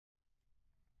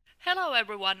Hello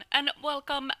everyone and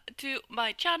welcome to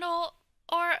my channel,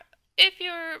 or if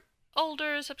you're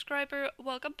older subscriber,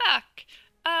 welcome back.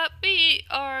 We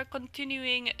are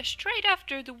continuing straight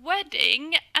after the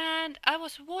wedding, and I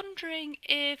was wondering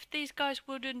if these guys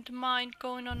wouldn't mind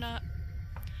going on a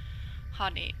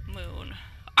honeymoon.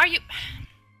 Are you...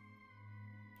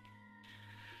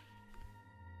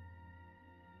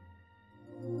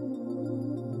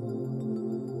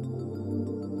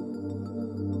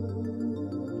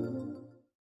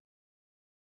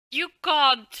 You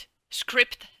can't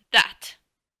script that.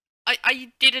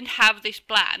 I didn't have this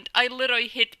planned. I literally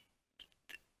hit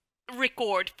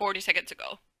record 40 seconds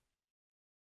ago.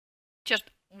 Just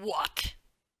what?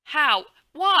 How?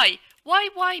 Why?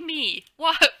 Why me?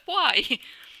 Why?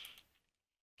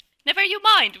 Never you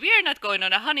mind, we are not going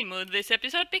on a honeymoon this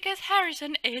episode because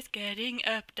Harrison is getting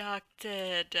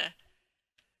abducted.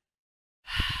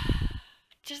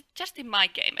 Just in my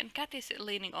game, and Kat is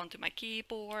leaning onto my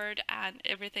keyboard and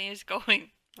everything is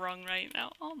going wrong right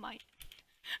now. Oh my.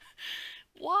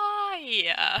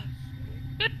 Why?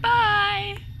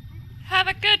 Goodbye! Have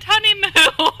a good honeymoon!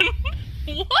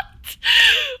 What?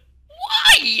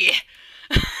 Why?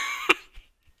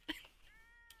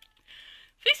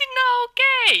 This is not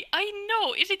okay! I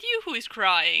know! Is it you who is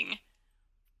crying?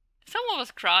 Someone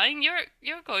was crying.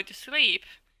 You're going to sleep.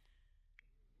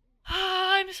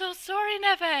 I'm so sorry,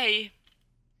 Neve.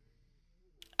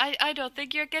 I don't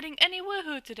think you're getting any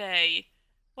woohoo today.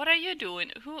 What are you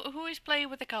doing? Who is playing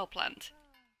with the cow plant?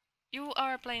 You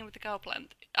are playing with the cow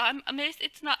plant. I'm amazed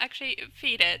it's not actually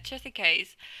feed it, just in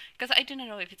case. Because I do not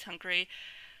know if it's hungry.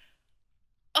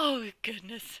 Oh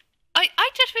goodness. I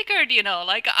just figured, you know,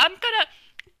 like I'm gonna...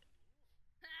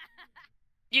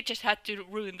 You just had to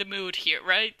ruin the mood here,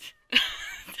 right?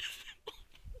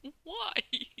 Why?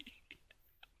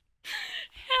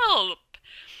 Help!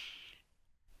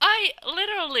 I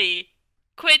literally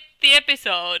quit the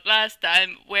episode last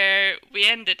time where we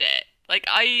ended it. Like,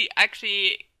 I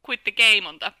actually quit the game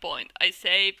on that point. I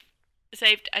saved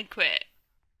and quit.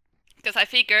 Because I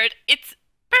figured it's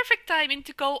perfect timing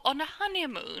to go on a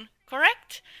honeymoon,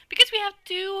 correct? Because we have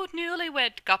two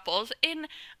newlywed couples in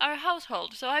our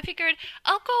household. So I figured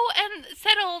I'll go and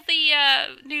settle the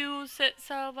new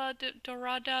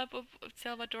Salvadorada.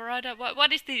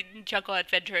 What is the jungle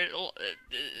adventure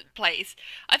place?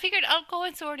 I figured I'll go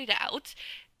and sort it out.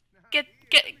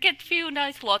 Get few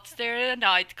nice lots there, a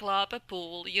nightclub, a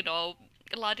pool, you know,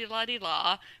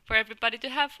 la-di-la-di-la, for everybody to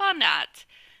have fun at.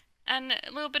 And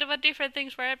a little bit of a different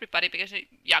things for everybody, because a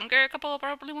younger couple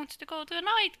probably wants to go to a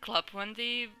nightclub, when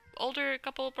the older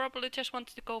couple probably just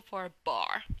wants to go for a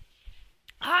bar.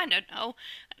 I don't know.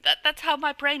 That's how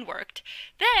my brain worked.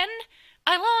 Then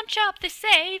I launch up the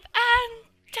save and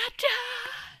ta-da!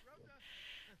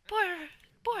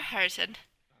 Poor Harrison.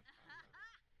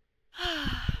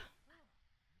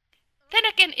 Then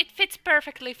again, it fits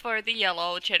perfectly for the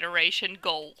yellow generation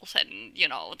goals and, you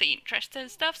know, the interests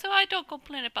and stuff, so I don't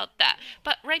complain about that.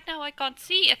 But right now I can't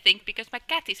see a thing because my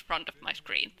cat is in front of my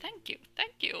screen. Thank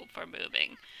you for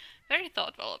moving. Very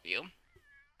thoughtful of you.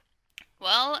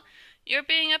 Well, you're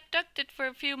being abducted for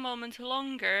a few moments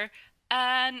longer,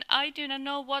 and I do not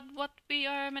know what we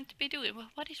are meant to be doing.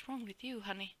 What is wrong with you,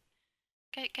 honey?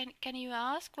 Can you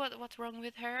ask what's wrong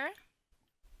with her?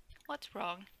 What's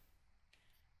wrong?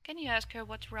 Can you ask her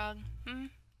what's wrong?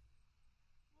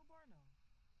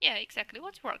 Yeah, exactly.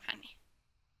 What's wrong, honey?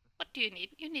 What do you need?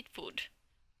 You need food.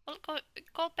 Well,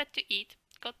 call Pet to eat.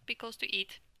 Got Pickles to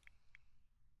eat.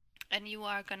 And you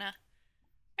are gonna...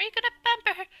 Are you gonna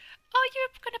pamper her? Oh, you're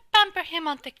gonna pamper him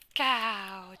on the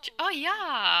couch. Oh,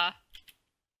 yeah.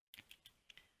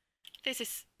 This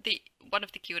is one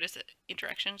of the cutest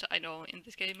interactions I know in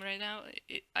this game right now.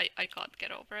 I can't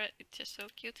get over it. It's just so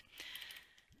cute.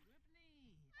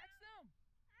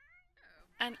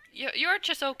 And you're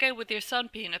just okay with your son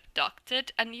being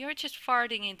abducted, and you're just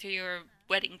farting into your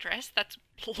wedding dress. That's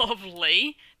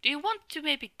lovely. Do you want to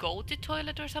maybe go to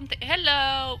toilet or something?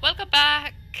 Hello! Welcome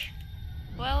back!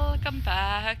 Welcome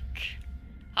back.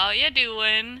 How you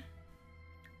doing?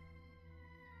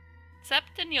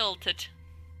 Zapped and yolted.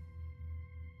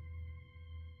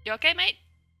 You okay, mate?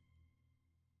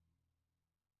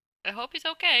 I hope he's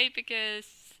okay, because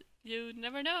you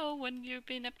never know when you've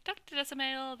been abducted as a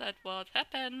male, that what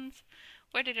happens.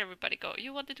 Where did everybody go?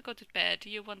 You wanted to go to bed,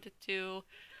 you wanted to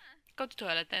go to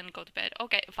toilet, then go to bed.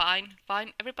 Okay, fine.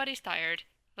 Everybody's tired.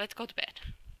 Let's go to bed.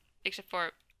 Except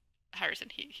for Harrison,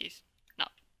 he's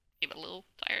not even a little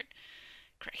tired.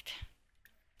 Great.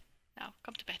 Now,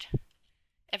 come to bed.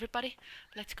 Everybody,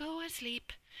 let's go and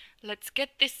sleep. Let's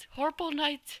get this horrible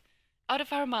night out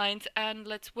of our minds, and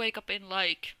let's wake up in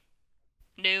like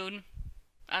noon.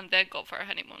 and then go for a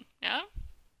honeymoon. Yeah?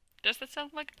 Does that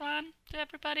sound like a plan to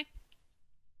everybody?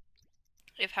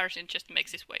 If Harrison just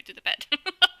makes his way to the bed.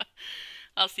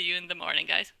 I'll see you in the morning,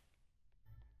 guys.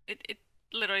 It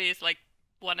literally is like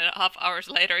 1.5 hours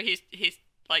later. He's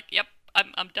like, yep,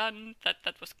 I'm done.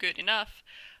 That was good enough.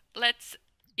 Let's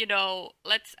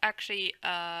let's actually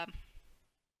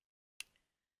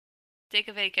take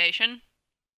a vacation.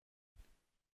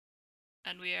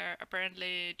 And we are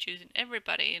apparently choosing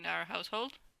everybody in our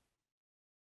household.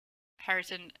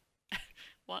 Harrison,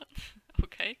 what?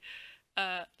 Okay.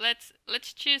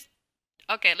 Let's choose.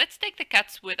 Okay, let's take the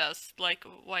cats with us. Like,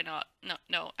 why not?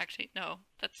 No, actually, no.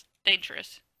 That's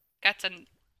dangerous. Cats and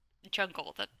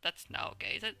jungle. That's not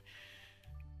okay, is it?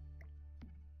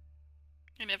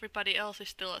 And everybody else is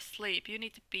still asleep. You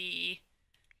need to be.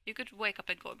 You could wake up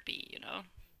and go and pee, you know.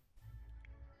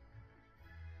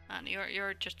 And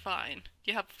you're just fine.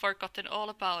 You have forgotten all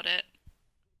about it.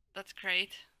 That's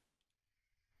great.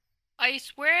 I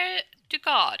swear to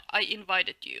God, I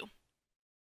invited you.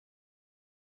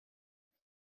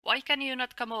 Why can you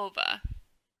not come over?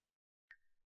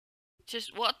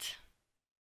 Just what?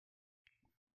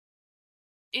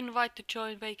 Invite to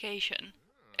join vacation.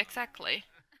 Exactly.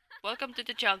 Welcome to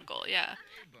the jungle, yeah.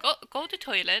 Go to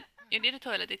toilet. You need a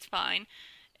toilet, it's fine.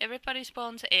 Everybody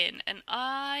spawns in, and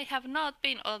I have not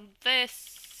been on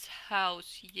this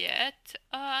house yet.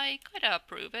 I kinda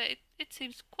approve it. It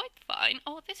seems quite fine.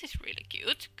 Oh, this is really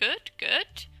cute.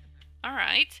 Good.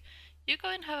 Alright. You go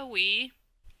and have a wee.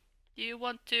 You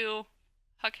want to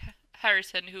hug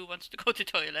Harrison, who wants to go to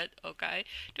toilet. Okay.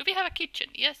 Do we have a kitchen?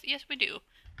 Yes, we do.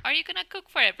 Are you gonna cook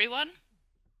for everyone?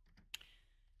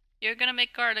 You're gonna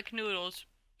make garlic noodles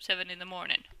 7 in the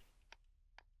morning.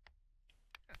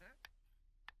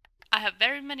 I have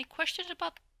very many questions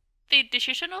about the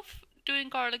decision of doing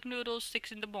garlic noodles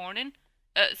 6 in the morning.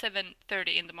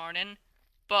 7:30 in the morning.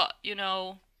 But, you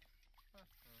know,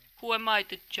 who am I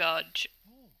to judge?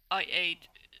 I ate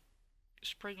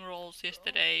spring rolls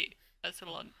yesterday as a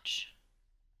lunch.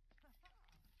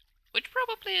 Which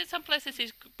probably in some places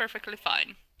is perfectly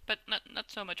fine. But not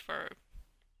so much for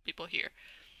people here.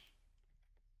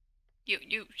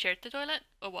 You shared the toilet?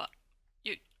 Or what?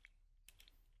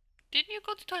 Didn't you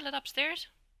go to the toilet upstairs?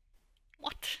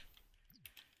 What?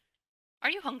 Are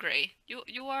you hungry?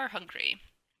 You are hungry.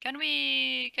 Can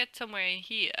we get somewhere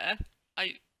here?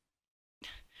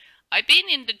 I've been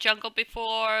in the jungle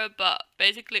before, but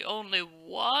basically only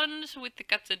once with the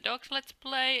cats and dogs let's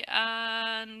play,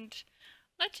 and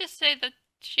let's just say that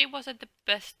she wasn't the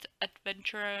best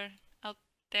adventurer out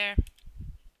there.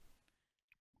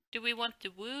 Do we want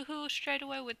to woohoo straight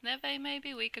away with Neve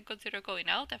maybe? We could consider going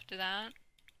out after that.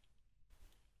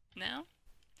 No?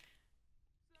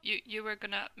 You were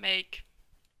gonna make...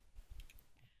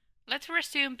 Let's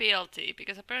resume BLT,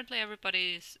 because apparently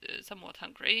everybody is somewhat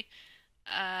hungry.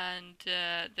 And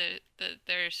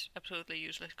there's absolutely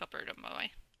useless cupboard on my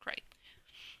way. Great.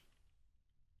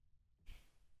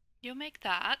 You make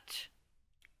that.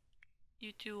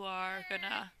 You two are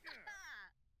gonna...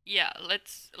 Yeah,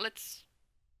 let's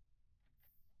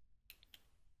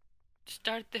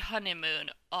start the honeymoon.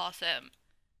 Awesome.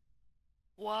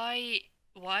 Why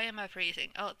am I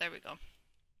freezing? Oh, there we go.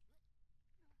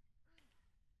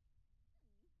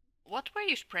 What were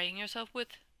you spraying yourself with?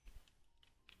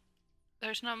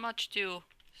 There's not much to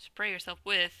spray yourself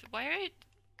with. Why are you...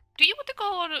 Do you want to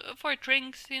go on for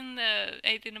drinks in the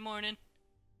 8 in the morning?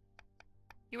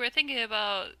 You were thinking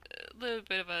about a little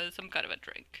bit of some kind of a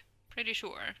drink. Pretty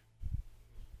sure.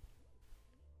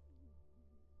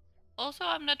 Also,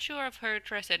 I'm not sure of her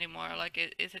dress anymore. Like,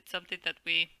 is it something that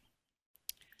we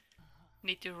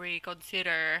need to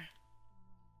reconsider?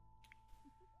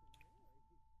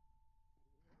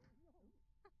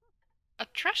 A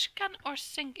trash can or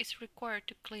sink is required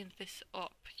to clean this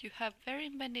up. You have very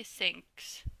many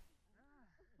sinks.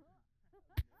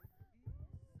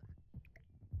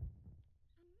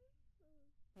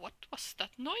 What was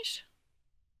that noise?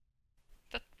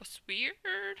 That was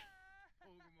weird.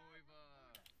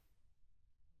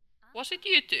 Was it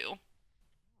you two?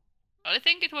 I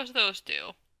think it was those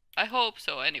two. I hope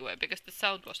so anyway, because the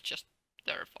sound was just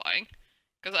terrifying.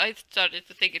 Because I started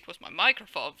to think it was my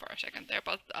microphone for a second there,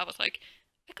 but I was like,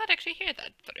 I can't actually hear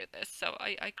that through this, so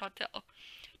I can't tell.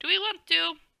 Do we want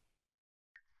to...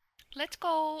 Let's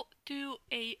go to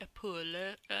a pool.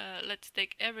 Let's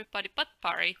take everybody but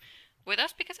Barry with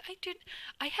us, because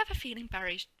I have a feeling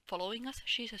Barry's following us.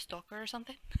 She's a stalker or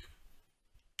something.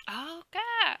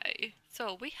 Okay,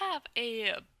 so we have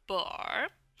a bar,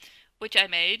 which I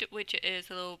made, which is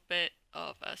a little bit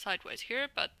of sideways here,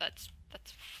 but that's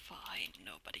fine.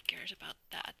 Nobody cares about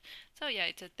that. So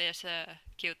yeah, there's a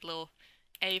cute little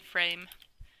A-frame.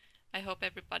 I hope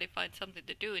everybody finds something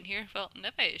to do in here. Well,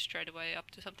 Neve is straight away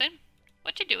up to something.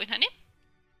 What you doing, honey?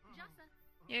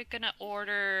 You're gonna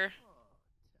order...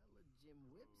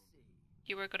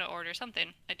 You were gonna order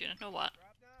something. I do not know what.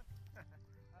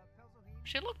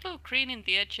 She looked a little green in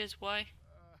the edges. Why?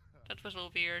 That was a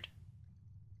little weird.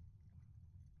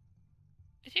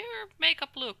 Is your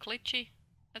makeup a little glitchy?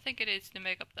 I think it is the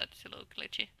makeup that's a little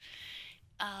glitchy.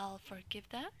 I'll forgive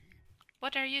that.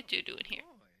 What are you two doing here?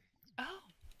 Oh,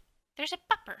 there's a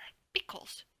pupper.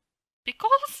 Pickles.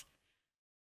 Pickles?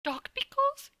 Dog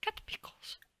pickles? Cat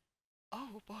pickles?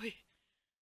 Oh boy.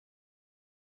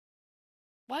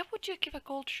 Why would you give a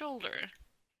cold shoulder?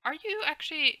 Are you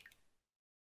actually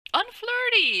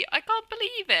unflirty? I can't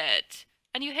believe it.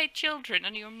 And you hate children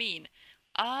and you're mean.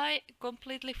 I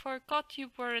completely forgot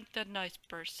you weren't a nice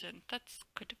person. That's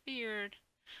kind of weird.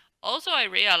 Also, I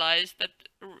realized that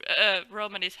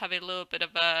Roman is having a little bit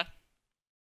of a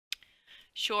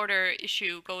shorter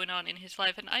issue going on in his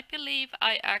life, and I believe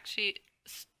I actually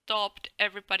stopped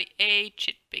everybody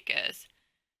aged because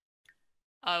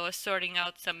I was sorting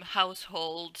out some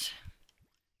households.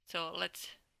 So let's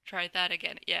try that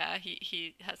again. Yeah,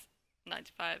 he has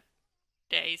 95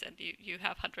 days and you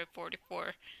have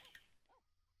 144.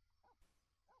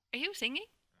 Are you singing?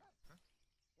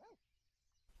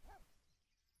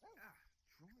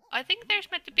 I think there's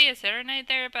meant to be a serenade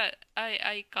there, but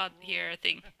I can't hear a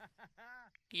thing.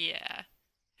 Yeah.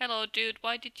 Hello, dude.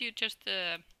 Why did you just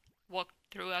walk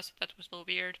through us? That was a little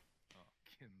weird.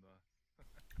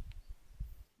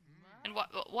 And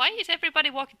why is everybody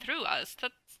walking through us?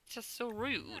 That's just so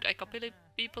rude. I can't believe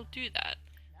people do that.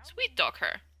 Sweet talk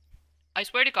her. I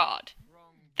swear to God.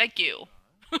 Thank you.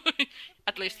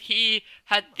 At least he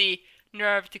had the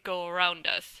nerve to go around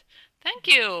us. Thank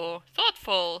you.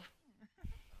 Thoughtful.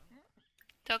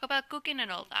 Talk about cooking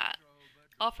and all that.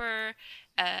 Offer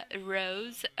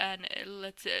Rose and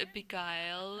let's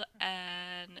beguile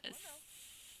and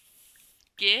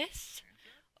Kiss.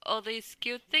 All these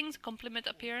cute things, compliment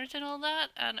appearance and all that.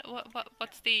 And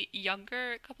what's the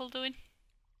younger couple doing?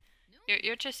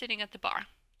 You're just sitting at the bar.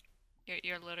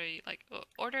 You're literally like,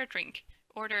 order a drink.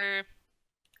 Order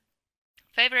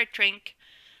favorite drink.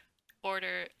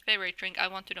 Order favorite drink. I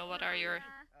want to know what are your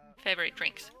favorite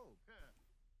drinks.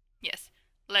 Yes.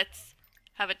 Let's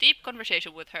have a deep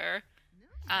conversation with her.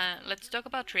 Let's talk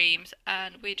about dreams.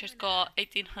 And we just got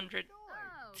 1800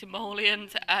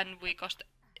 simoleons and we cost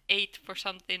 8 for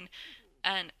something.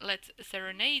 And let's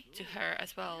serenade to her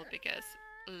as well because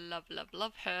love, love,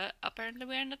 love her. Apparently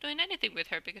we are not doing anything with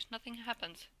her because nothing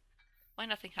happens. Why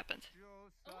nothing happens?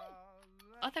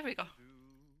 Oh, there we go.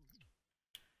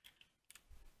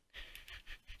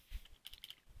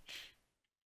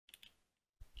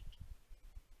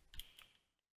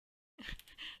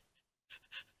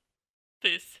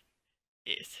 This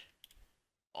is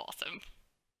awesome.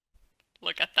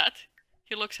 Look at that.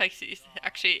 He looks like he's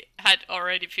actually had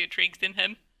already a few drinks in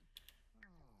him.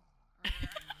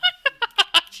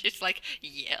 She's like,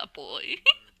 yeah, boy.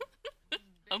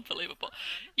 Unbelievable.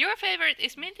 Your favorite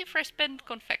is Minty Fresh Bent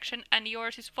Confection and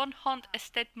yours is Von Hunt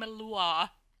Estate Melois.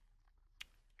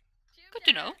 Good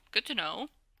to know. Good to know.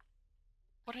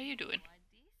 What are you doing?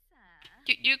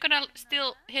 You're gonna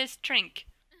steal his drink.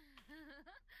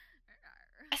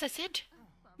 As I said,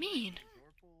 mean.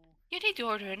 You need to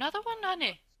order another one,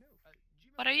 honey.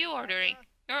 What are you ordering?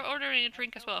 You're ordering a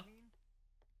drink as well.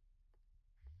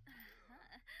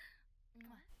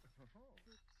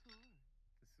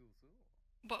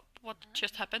 What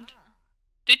just happened?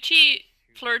 Did she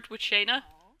flirt with Shayna?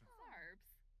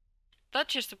 That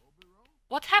just...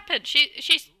 What happened?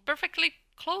 She's perfectly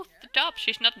clothed up.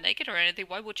 She's not naked or anything.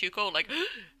 Why would you go like...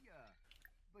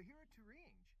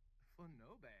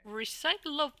 Recite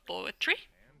love poetry?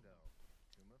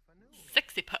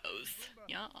 Sexy pose.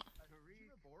 Yeah.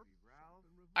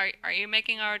 Are you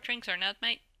making our drinks or not,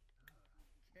 mate?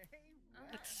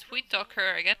 Let's sweet talk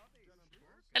her again.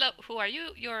 Hello, who are you?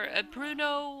 You're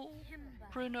Bruno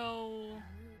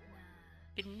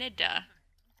Pineda.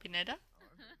 Pineda?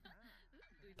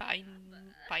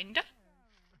 Pinda?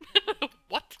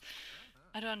 What?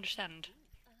 I don't understand.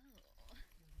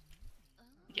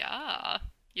 Yeah,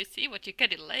 you see what you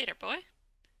get it later, boy.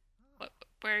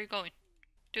 Where are you going?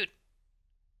 Dude.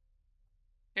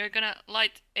 You're gonna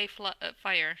light a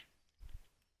fire.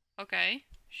 Okay,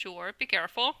 sure, be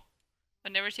careful.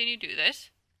 I've never seen you do this.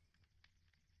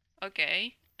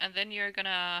 Okay, and then you're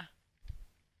gonna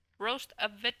roast a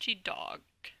veggie dog.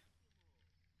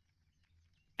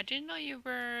 I didn't know you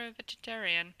were a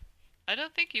vegetarian. I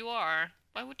don't think you are.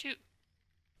 Why would you?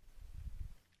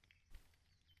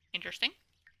 Interesting.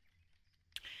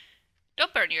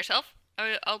 Don't burn yourself.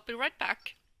 I'll be right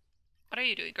back. What are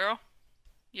you doing, girl?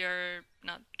 You're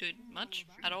not doing much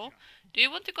at all. Do you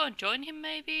want to go and join him,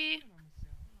 maybe?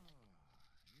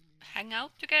 Hang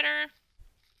out together?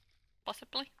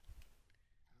 Possibly?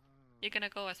 You're gonna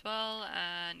go as well,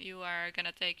 and you are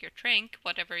gonna take your drink,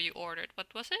 whatever you ordered.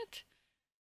 What was it?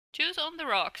 Juice on the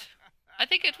rocks. I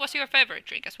think it was your favorite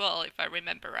drink as well, if I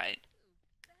remember right.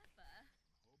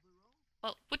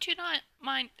 Well, would you not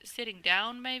mind sitting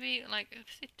down, maybe? Like,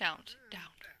 sit down, sit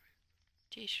down.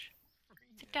 Jeez.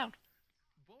 Sit down.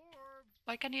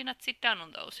 Why can you not sit down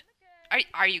on those?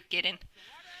 Are you kidding?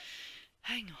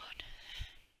 Hang on.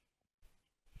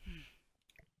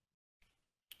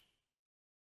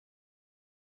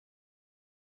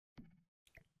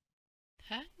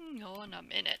 Hang on a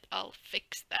minute, I'll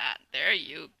fix that. There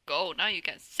you go, now you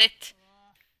can sit.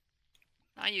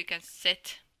 Now you can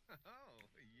sit.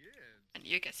 And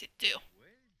you can sit too.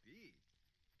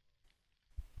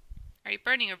 Are you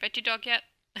burning your veggie dog yet?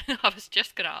 I was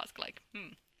just gonna ask, like,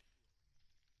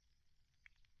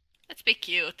 Let's be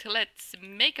cute. Let's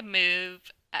make a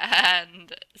move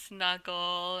and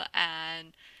snuggle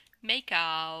and make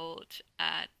out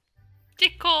and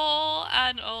tickle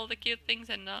and all the cute things.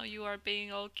 And now you are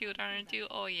being all cute, aren't you?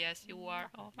 Oh yes, you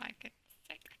are. Oh my goodness,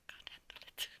 I can't handle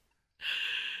it.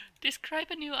 Describe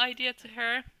a new idea to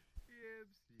her.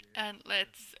 And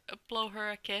let's blow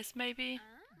her a kiss, maybe.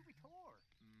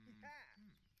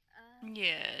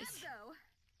 Yes.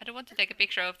 I don't want to take a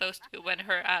picture of those two when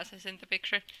her ass is in the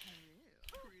picture.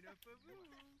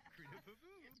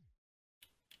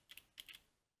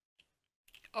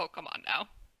 Oh, come on now.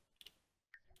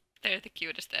 They're the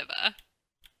cutest ever.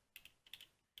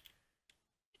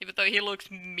 Even though he looks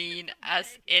mean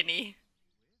as any.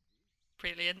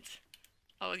 Brilliant.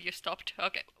 Oh, you stopped.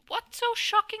 Okay. What's so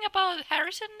shocking about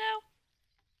Harrison now?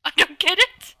 I don't get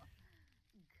it.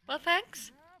 Well,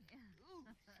 thanks.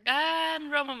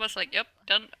 And Roman was like, yep,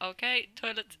 done. Okay,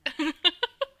 toilet.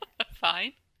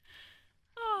 Fine.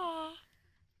 Oh,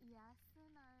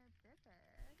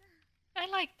 I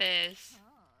like this.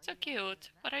 So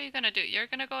cute. What are you gonna do? You're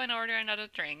gonna go and order another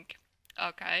drink.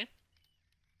 Okay.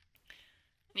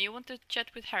 And you want to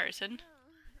chat with Harrison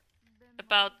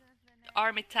about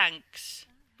army tanks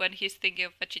when he's thinking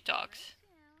of veggie dogs.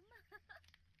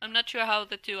 I'm not sure how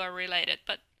the two are related,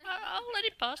 but I'll let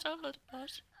it pass. I'll let it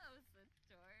pass.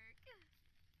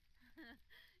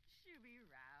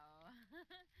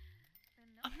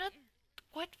 I'm not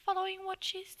quite following what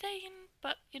she's saying,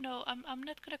 but you know, I'm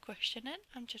not gonna question it.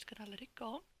 I'm just gonna let it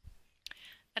go.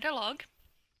 Add a log.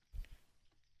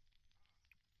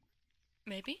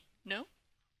 Maybe? No?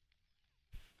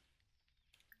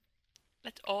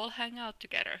 Let's all hang out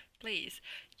together, please.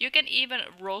 You can even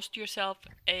roast yourself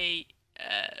a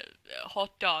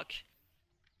hot dog.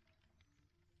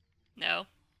 No?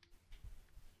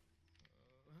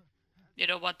 You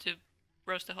don't want to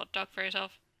roast a hot dog for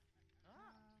yourself?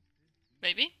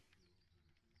 Maybe?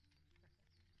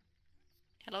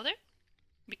 Hello there?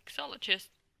 Mixologist.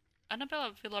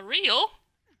 Annabella Villarreal?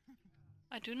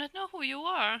 I do not know who you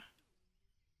are.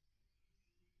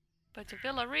 But it's a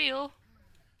Villarreal.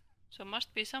 So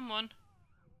must be someone.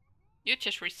 You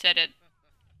just reset it.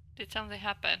 Did something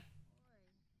happen?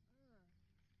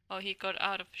 Oh, he got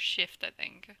out of shift, I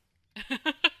think.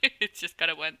 It just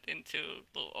kinda went into a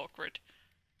little awkward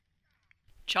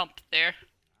jump there.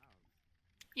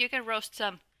 You can roast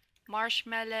some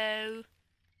marshmallow.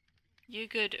 You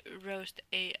could roast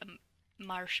a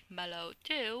marshmallow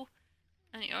too.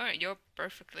 And you're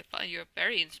perfectly fine. You're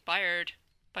very inspired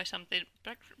by something.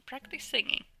 Practice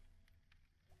singing.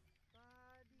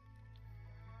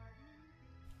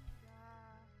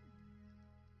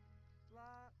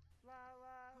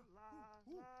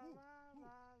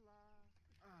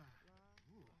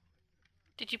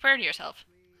 Did you burn yourself?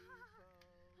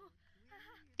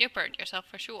 You burned yourself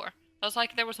for sure. I was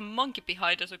like, there was a monkey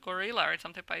behind us, a gorilla or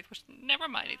something, but it was... Never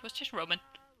mind, it was just Roman.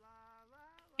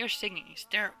 Your singing is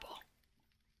terrible.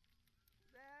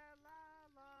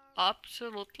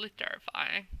 Absolutely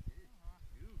terrifying.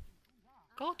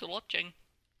 Go to lodging.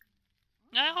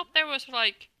 I hope there was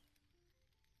like...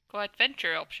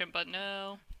 Go-adventure option, but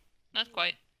no. Not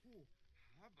quite.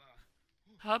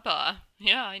 Hubba.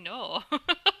 Yeah, I know.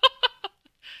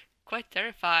 Quite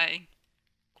terrifying.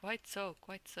 Quite so,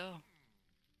 quite so.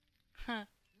 Huh.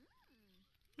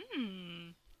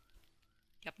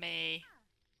 Yummy.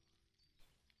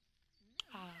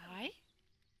 Hi.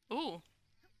 Ooh.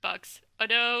 Bugs. Oh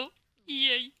no.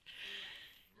 Yay.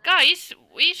 Guys,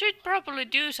 we should probably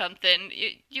do something.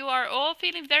 You are all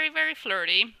feeling very, very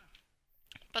flirty.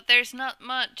 But there's not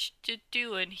much to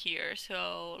do in here,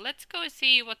 so let's go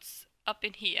see what's up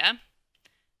in here.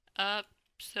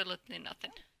 Absolutely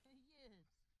nothing.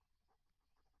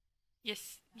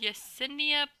 Yes,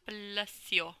 Yesenia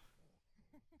Palacio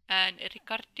and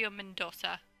Ricardo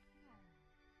Mendoza.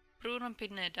 Bruno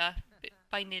Pineda.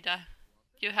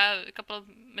 You have a couple of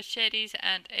machetes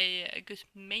and a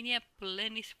Guzmania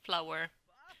plenis flower.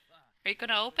 Are you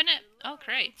gonna open it? Oh,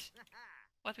 great.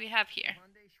 What we have here?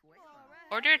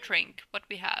 Order a drink. What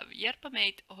we have? Yerba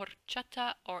mate,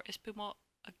 horchata, or espumo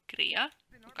agria.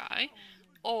 Okay.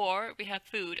 Or we have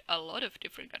food. A lot of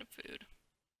different kind of food.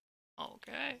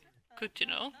 Okay. Good to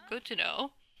know. Good to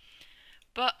know.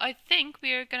 But I think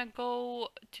we are gonna go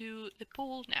to the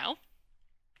pool now,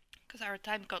 because our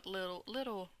time got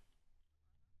little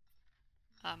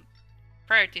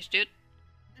priorities, dude.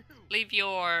 Leave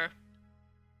your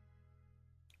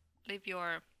I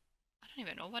don't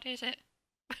even know, what is it?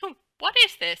 What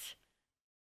is this?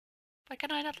 Why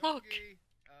can I not look?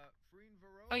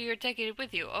 Oh, you're taking it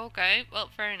with you. Okay, well,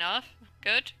 fair enough.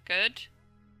 Good, good.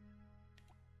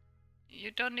 You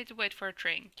don't need to wait for a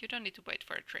drink. You don't need to wait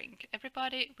for a drink.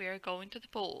 Everybody, we are going to the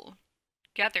pool.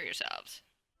 Gather yourselves.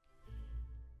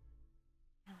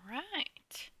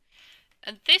 Alright.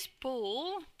 And this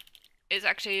pool is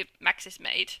actually Max's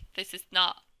made. This is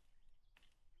not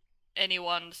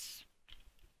anyone's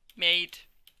made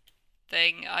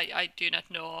thing. I do not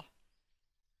know.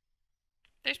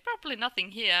 There's probably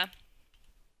nothing here.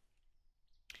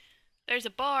 There's a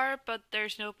bar, but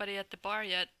there's nobody at the bar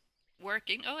yet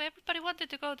working. Oh, everybody wanted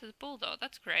to go to the pool though.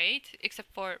 That's great.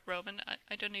 Except for Roman.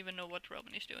 I don't even know what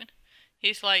Roman is doing.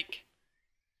 He's like,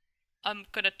 I'm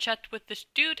gonna chat with this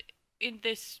dude in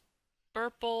this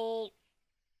purple...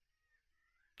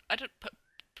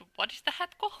 what is the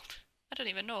hat called? I don't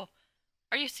even know.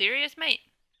 Are you serious, mate?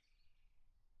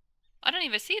 I don't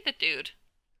even see the dude.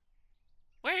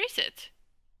 Where is it?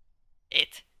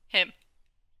 Him.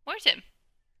 Where's him?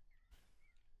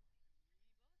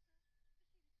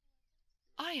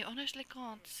 I honestly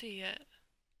can't see it.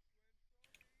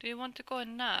 Do you want to go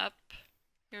and nap?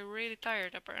 You're really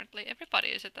tired apparently. Everybody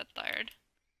isn't that tired.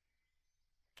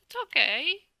 That's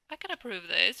okay. I can approve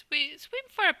this. We swim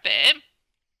for a bit.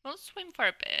 We'll swim for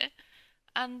a bit.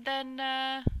 And then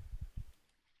I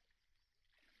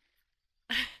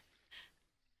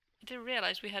didn't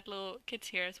realize we had little kids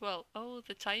here as well. Oh,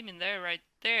 the timing there, right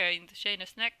there in the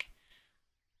Shayna's neck.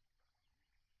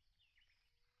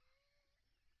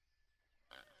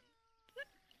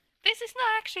 This is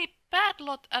not actually bad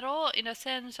lot at all in a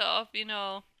sense of, you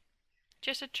know,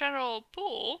 just a general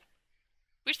pool.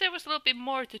 Wish there was a little bit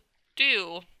more to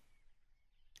do.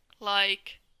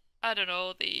 Like, I don't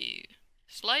know, the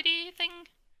slidey thing?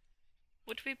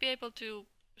 Would we be able to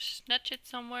snatch it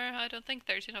somewhere? I don't think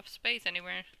there's enough space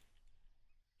anywhere.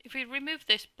 If we remove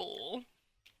this pool,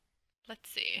 let's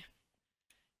see.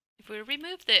 If we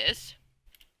remove this,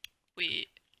 we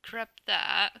grab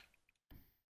that.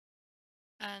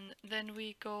 And then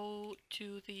we go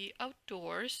to the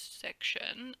outdoors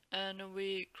section and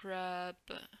we grab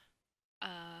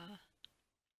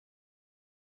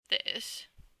this.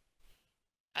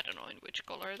 I don't know in which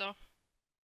color though.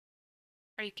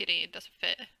 Are you kidding? It doesn't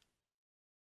fit.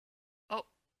 Oh,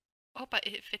 but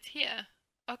it fits here.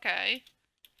 Okay.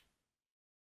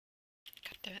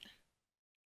 God damn it.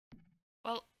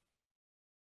 Well,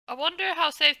 I wonder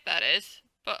how safe that is,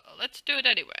 but let's do it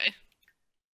anyway.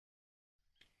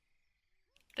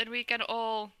 Then we can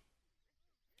all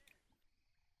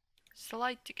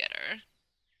slide together.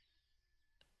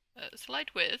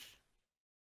 Slide with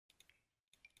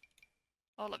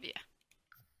all of you.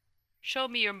 Show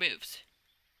me your moves.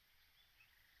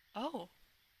 Oh.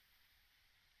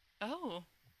 Oh.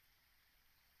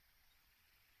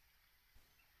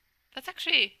 That's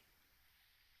actually...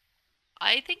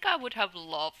 I think I would have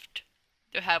loved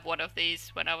to have one of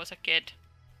these when I was a kid.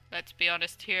 Let's be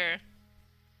honest here.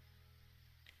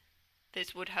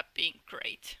 This would have been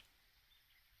great.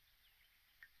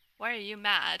 Why are you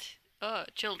mad? Oh,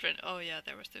 children. Oh yeah,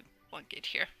 there was the one kid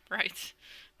here. Right.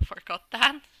 Forgot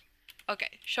that.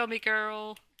 Okay, show me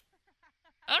girl.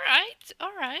 Alright,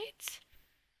 alright.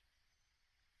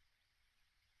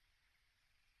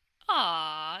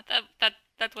 Ah,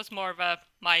 that was more of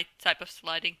my type of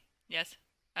sliding. Yes,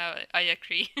 I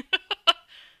agree.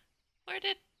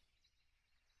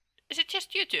 Is it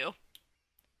just you two?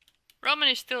 Roman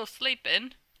is still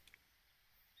sleeping.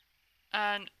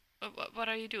 And what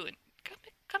are you doing?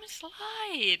 Come and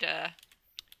slide.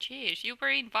 Jeez, you were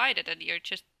invited and you're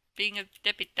just being a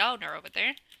Debbie Downer over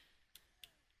there.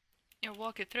 You're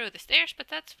walking through the stairs, but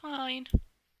that's fine.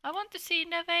 I want to see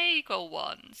Navego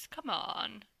once. Come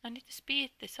on. I need to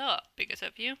speed this up because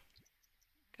of you.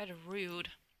 Kinda rude.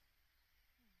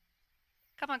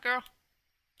 Come on, girl.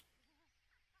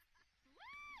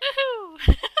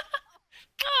 Woo!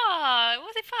 Ah,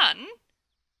 was it fun?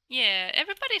 Yeah,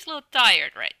 everybody's a little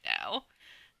tired right now.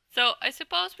 So I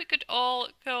suppose we could all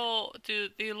go to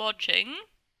the lodging.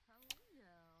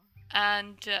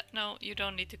 And no, you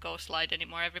don't need to go slide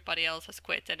anymore. Everybody else has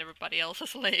quit and everybody else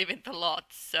has leaving the lot,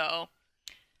 so...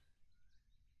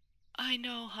 I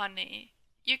know, honey.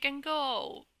 You can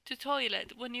go to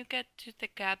toilet when you get to the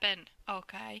cabin,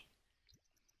 okay?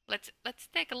 Let's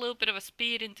take a little bit of a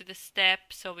speed into the step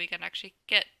so we can actually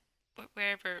get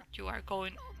wherever you are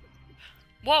going.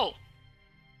 Whoa!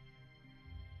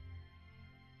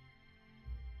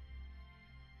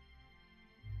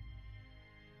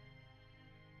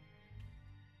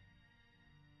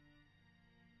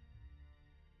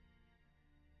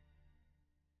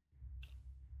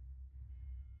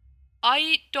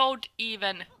 I don't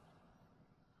even...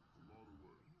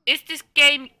 Is this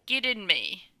game kidding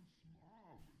me?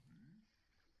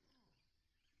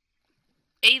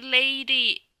 A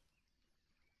lady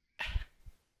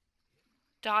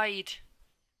died,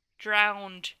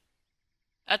 drowned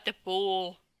at the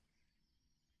pool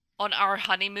on our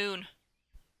honeymoon.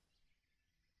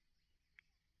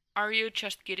 Are you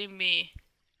just kidding me?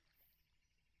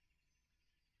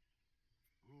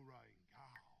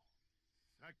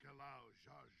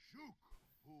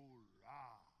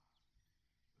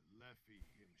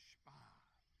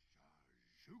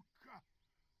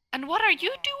 And what are you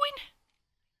doing?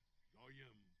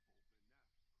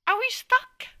 Are we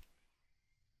stuck?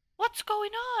 What's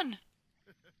going on?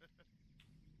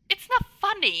 It's not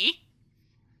funny.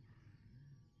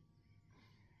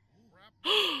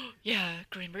 Yeah,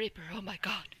 Grim Reaper, oh my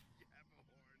god.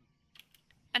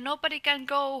 And nobody can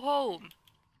go home.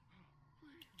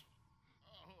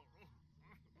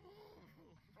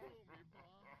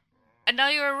 And now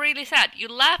you're really sad. You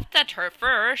laughed at her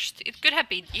first. It could have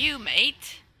been you,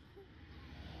 mate.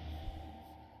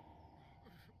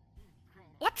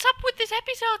 What's up with this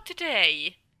episode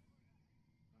today?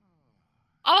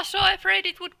 I was so afraid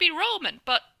it would be Roman,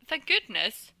 but thank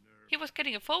goodness he was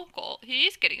getting a phone call. He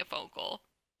is getting a phone call.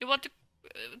 You want to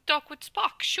talk with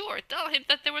Spock? Sure, tell him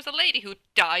that there was a lady who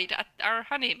died at our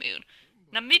honeymoon.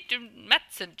 Now,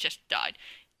 Madsen just died.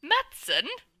 Madsen?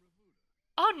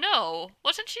 Oh no,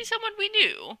 wasn't she someone we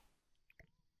knew?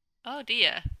 Oh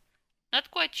dear, not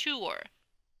quite sure.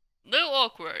 No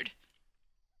awkward.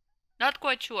 Not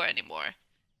quite sure anymore.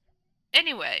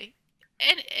 Anyway,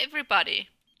 everybody,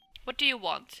 what do you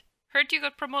want? Heard you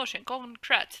got promotion,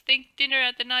 congrats. Think dinner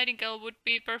at the Nightingale would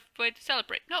be a perfect way to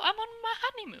celebrate. No, I'm on my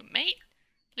honeymoon, mate.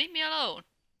 Leave me alone.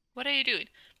 What are you doing?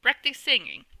 Practice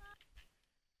singing.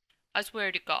 I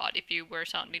swear to God, if you were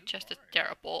sounding just as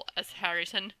terrible as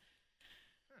Harrison.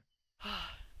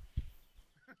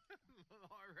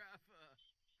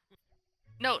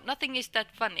 No, nothing is that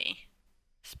funny.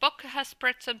 Spock has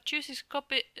spread some juicy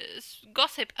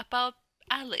gossip about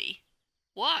Ali.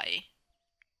 Why?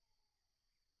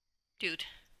 Dude.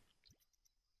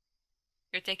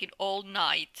 You're taking all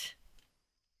night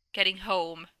getting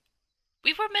home.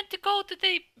 We were meant to go to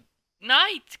the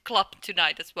nightclub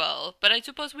tonight as well, but I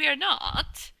suppose we are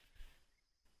not.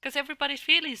 Because everybody's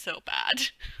feeling so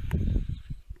bad.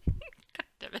 God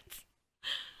damn it.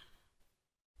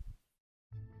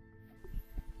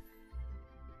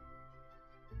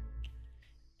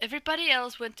 Everybody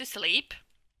else went to sleep.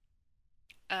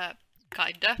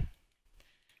 Kinda.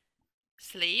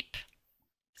 Sleep.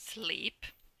 Sleep.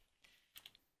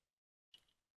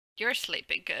 You're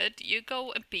sleeping good. You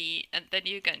go and pee, and then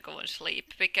you can go and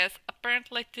sleep, because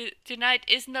apparently tonight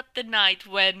is not the night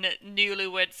when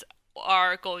newlyweds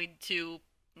are going to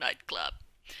nightclub.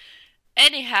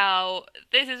 Anyhow,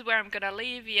 this is where I'm gonna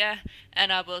leave you,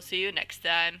 and I will see you next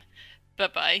time. Bye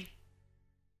bye.